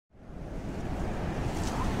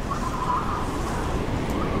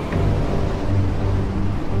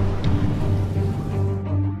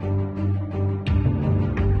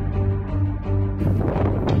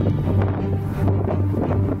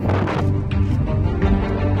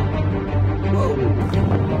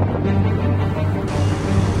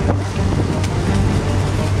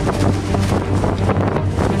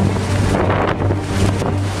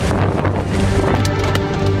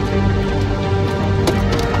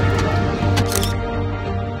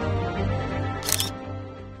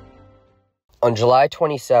On July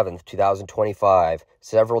 27, 2025,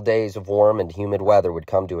 several days of warm and humid weather would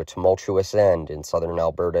come to a tumultuous end in southern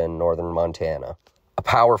Alberta and northern Montana. A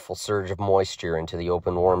powerful surge of moisture into the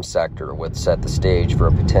open warm sector would set the stage for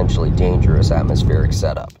a potentially dangerous atmospheric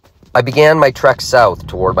setup. I began my trek south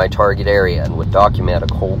toward my target area and would document a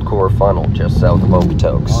cold core funnel just south of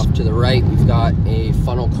Okotoks. Off to the right, we've got a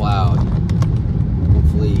funnel cloud.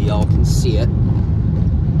 Hopefully y'all can see it.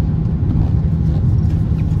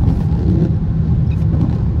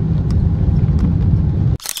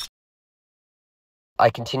 I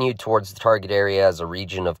continued towards the target area as a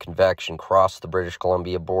region of convection crossed the British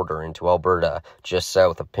Columbia border into Alberta, just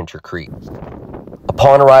south of Pincher Creek.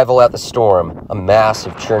 Upon arrival at the storm, a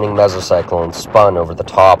massive churning mesocyclone spun over the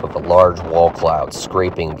top of a large wall cloud,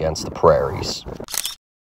 scraping against the prairies.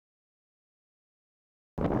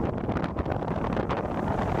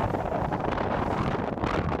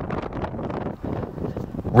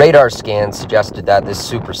 Radar scans suggested that this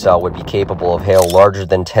supercell would be capable of hail larger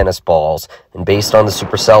than tennis balls, and based on the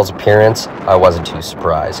supercell's appearance, I wasn't too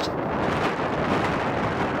surprised.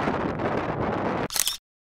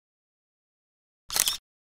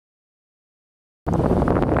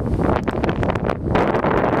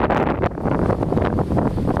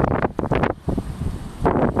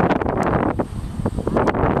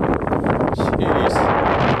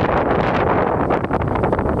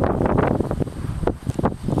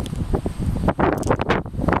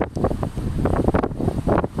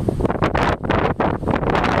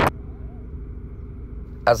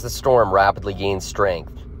 As the storm rapidly gained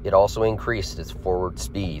strength, it also increased its forward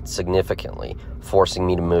speed significantly, forcing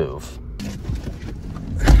me to move.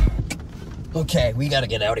 Okay, we gotta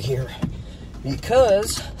get out of here,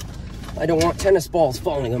 because I don't want tennis balls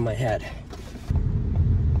falling on my head.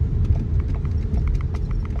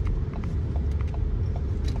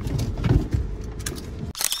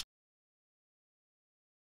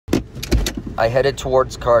 I headed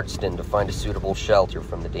towards Cardston to find a suitable shelter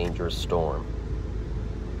from the dangerous storm.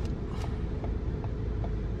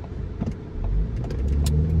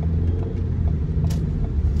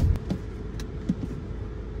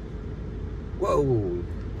 Whoa!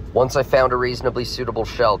 Once I found a reasonably suitable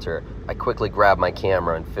shelter, I quickly grabbed my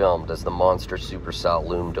camera and filmed as the monster supercell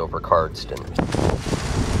loomed over Cardston.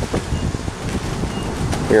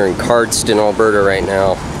 We're in Cardston, Alberta right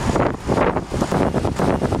now.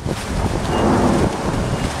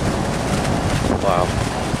 Wow.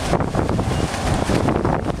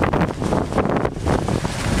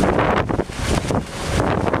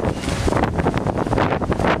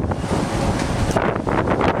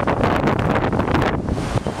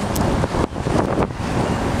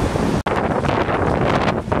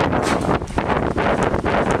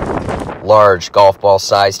 Large, golf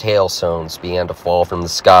ball-sized hailstones began to fall from the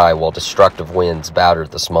sky while destructive winds battered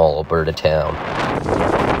the small Alberta town.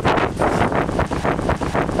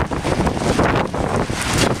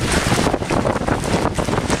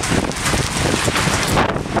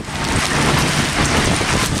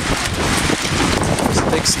 It's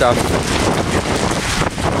big stuff.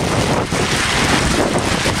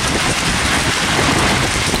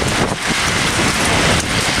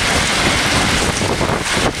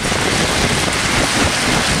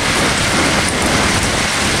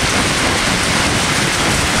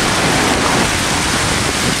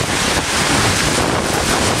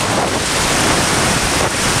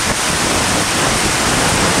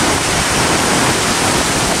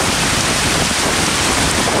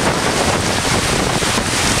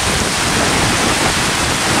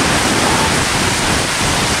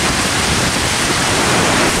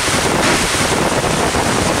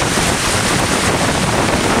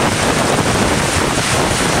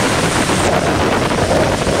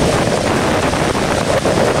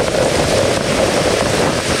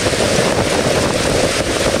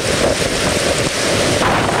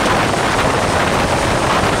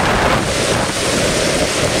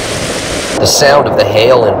 The sound of the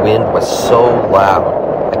hail and wind was so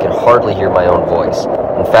loud, I could hardly hear my own voice.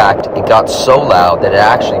 In fact, it got so loud that it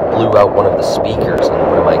actually blew out one of the speakers on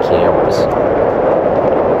one of my cameras.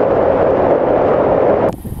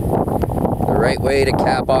 The right way to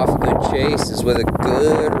cap off a good chase is with a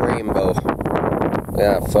good rainbow.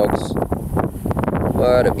 Yeah, folks,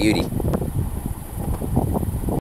 what a beauty.